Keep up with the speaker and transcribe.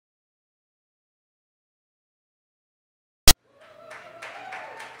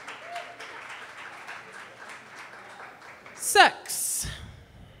Sex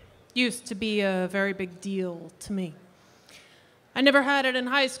used to be a very big deal to me. I never had it in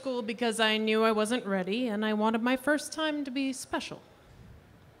high school because I knew I wasn't ready and I wanted my first time to be special.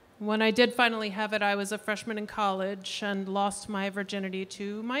 When I did finally have it, I was a freshman in college and lost my virginity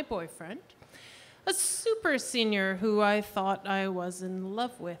to my boyfriend, a super senior who I thought I was in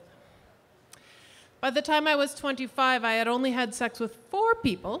love with. By the time I was 25, I had only had sex with 4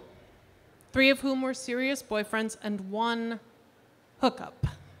 people, 3 of whom were serious boyfriends and 1 hookup.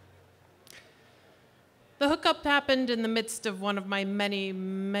 The hookup happened in the midst of one of my many,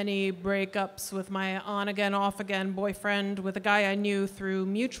 many breakups with my on-again, off-again boyfriend with a guy I knew through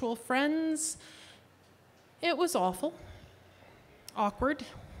mutual friends. It was awful, awkward,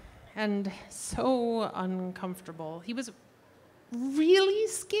 and so uncomfortable. He was really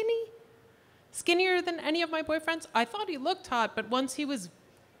skinny, skinnier than any of my boyfriends. I thought he looked hot, but once he was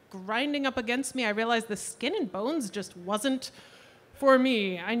grinding up against me, I realized the skin and bones just wasn't for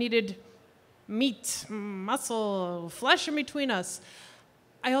me. I needed meat, muscle, flesh in between us.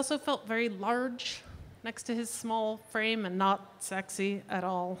 I also felt very large next to his small frame and not sexy at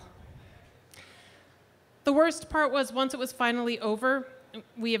all. The worst part was once it was finally over,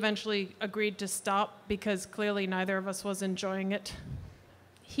 we eventually agreed to stop because clearly neither of us was enjoying it.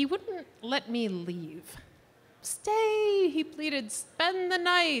 He wouldn't let me leave. Stay, he pleaded, spend the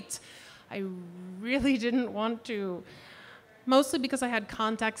night. I really didn't want to. Mostly because I had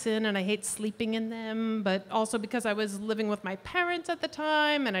contacts in and I hate sleeping in them, but also because I was living with my parents at the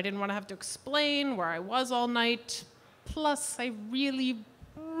time and I didn't want to have to explain where I was all night. Plus, I really,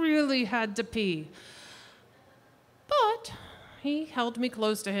 really had to pee. But he held me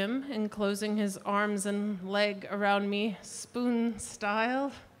close to him, enclosing his arms and leg around me, spoon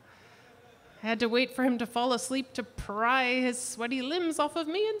style. I had to wait for him to fall asleep to pry his sweaty limbs off of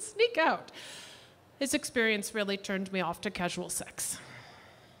me and sneak out. His experience really turned me off to casual sex.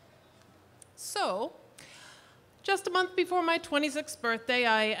 So, just a month before my 26th birthday,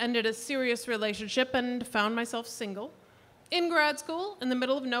 I ended a serious relationship and found myself single, in grad school, in the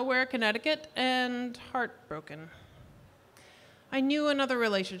middle of nowhere, Connecticut, and heartbroken. I knew another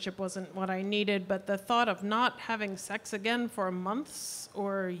relationship wasn't what I needed, but the thought of not having sex again for months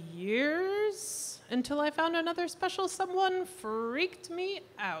or years until I found another special someone freaked me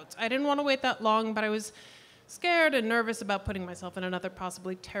out. I didn't want to wait that long, but I was scared and nervous about putting myself in another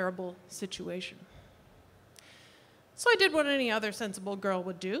possibly terrible situation. So I did what any other sensible girl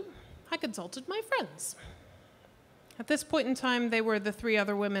would do. I consulted my friends. At this point in time, they were the 3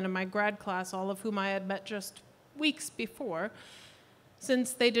 other women in my grad class, all of whom I had met just weeks before.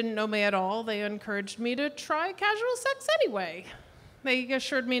 Since they didn't know me at all, they encouraged me to try casual sex anyway. They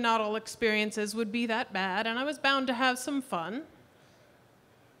assured me not all experiences would be that bad, and I was bound to have some fun.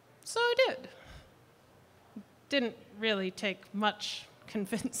 So I did. Didn't really take much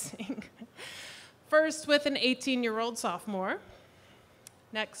convincing. First with an 18-year-old sophomore,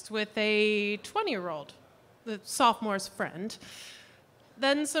 next with a 20-year-old, the sophomore's friend,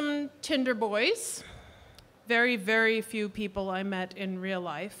 then some Tinder boys, very, very few people I met in real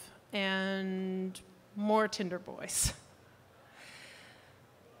life, and more Tinder boys.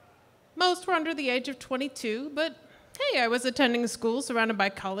 Most were under the age of 22, but hey, I was attending school surrounded by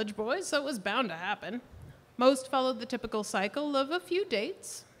college boys, so it was bound to happen. Most followed the typical cycle of a few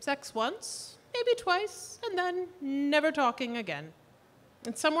dates, sex once, maybe twice, and then never talking again.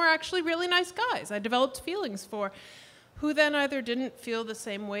 And some were actually really nice guys I developed feelings for, who then either didn't feel the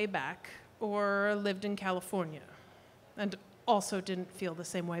same way back or lived in California, and also didn't feel the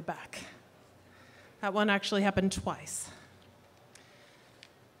same way back. That one actually happened twice.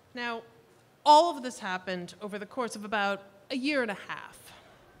 Now, all of this happened over the course of about a year and a half.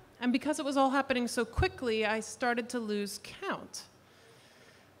 And because it was all happening so quickly, I started to lose count.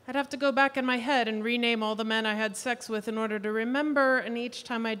 I'd have to go back in my head and rename all the men I had sex with in order to remember, and each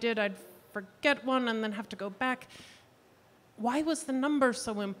time I did, I'd forget one and then have to go back. Why was the number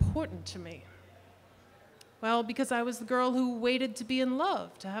so important to me? Well, because I was the girl who waited to be in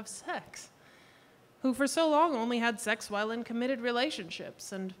love, to have sex, who for so long only had sex while in committed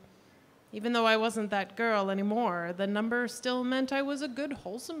relationships. And even though I wasn't that girl anymore, the number still meant I was a good,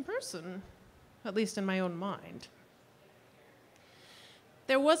 wholesome person, at least in my own mind.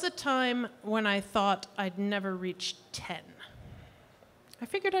 There was a time when I thought I'd never reach 10. I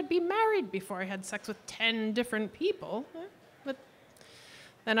figured I'd be married before I had sex with 10 different people, but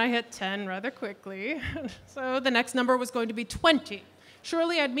then I hit 10 rather quickly, so the next number was going to be 20.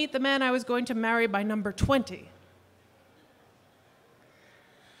 Surely I'd meet the man I was going to marry by number 20.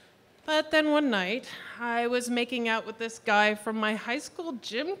 But then one night, I was making out with this guy from my high school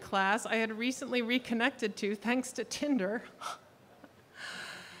gym class I had recently reconnected to thanks to Tinder.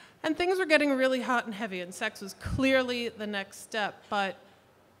 And things were getting really hot and heavy, and sex was clearly the next step, but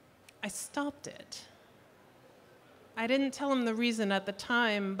I stopped it. I didn't tell him the reason at the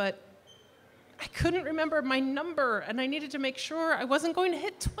time, but I couldn't remember my number, and I needed to make sure I wasn't going to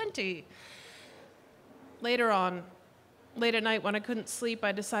hit 20. Later on, late at night when I couldn't sleep,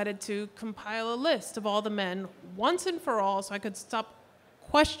 I decided to compile a list of all the men once and for all so I could stop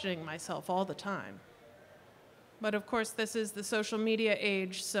questioning myself all the time. But of course, this is the social media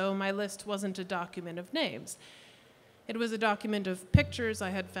age, so my list wasn't a document of names. It was a document of pictures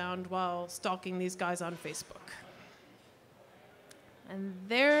I had found while stalking these guys on Facebook. And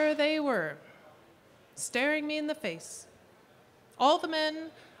there they were, staring me in the face. All the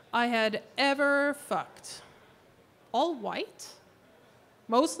men I had ever fucked. All white,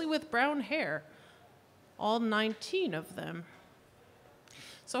 mostly with brown hair, all 19 of them.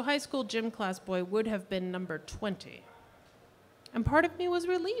 So high school gym class boy would have been number 20. And part of me was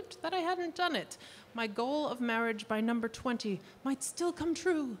relieved that I hadn't done it. My goal of marriage by number 20 might still come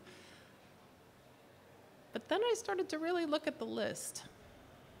true. But then I started to really look at the list.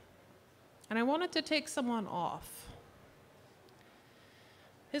 And I wanted to take someone off.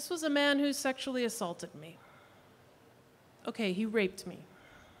 This was a man who sexually assaulted me. Okay, he raped me.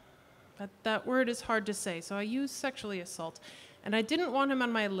 But that word is hard to say, so I used sexually assault. And I didn't want him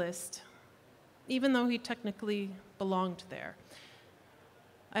on my list, even though he technically belonged there.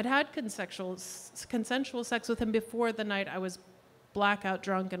 I'd had consensual sex with him before the night I was blackout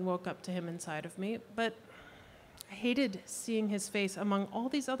drunk and woke up to him inside of me, but I hated seeing his face among all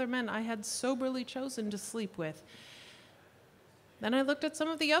these other men I had soberly chosen to sleep with. Then I looked at some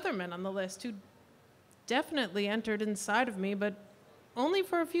of the other men on the list who definitely entered inside of me, but only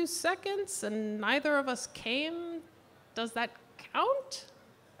for a few seconds, and neither of us came. Does that count?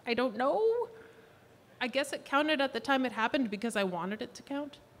 I don't know. I guess it counted at the time it happened because I wanted it to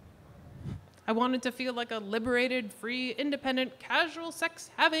count. I wanted to feel like a liberated, free, independent, casual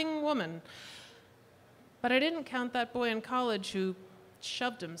sex-having woman. But I didn't count that boy in college who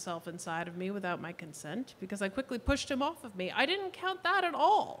shoved himself inside of me without my consent because I quickly pushed him off of me. I didn't count that at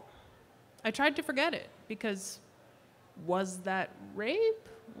all. I tried to forget it because was that rape?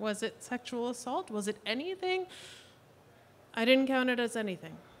 Was it sexual assault? Was it anything? I didn't count it as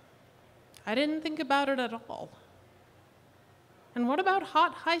anything. I didn't think about it at all. And what about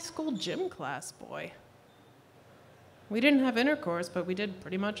hot high school gym class boy? We didn't have intercourse, but we did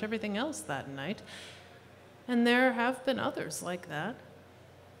pretty much everything else that night. And there have been others like that.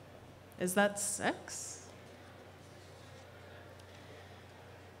 Is that sex?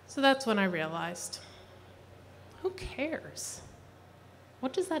 So that's when I realized, who cares?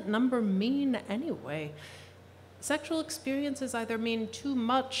 What does that number mean anyway? Sexual experiences either mean too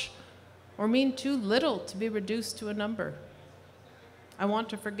much or mean too little to be reduced to a number. I want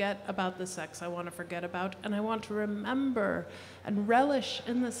to forget about the sex I want to forget about, and I want to remember and relish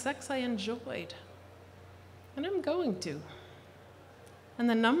in the sex I enjoyed. And I'm going to. And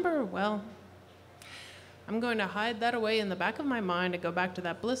the number, well, I'm going to hide that away in the back of my mind and go back to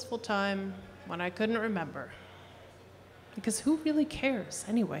that blissful time when I couldn't remember. Because who really cares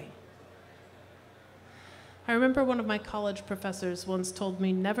anyway? I remember one of my college professors once told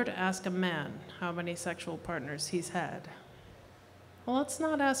me never to ask a man how many sexual partners he's had. Well, let's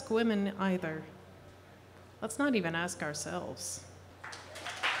not ask women either. Let's not even ask ourselves.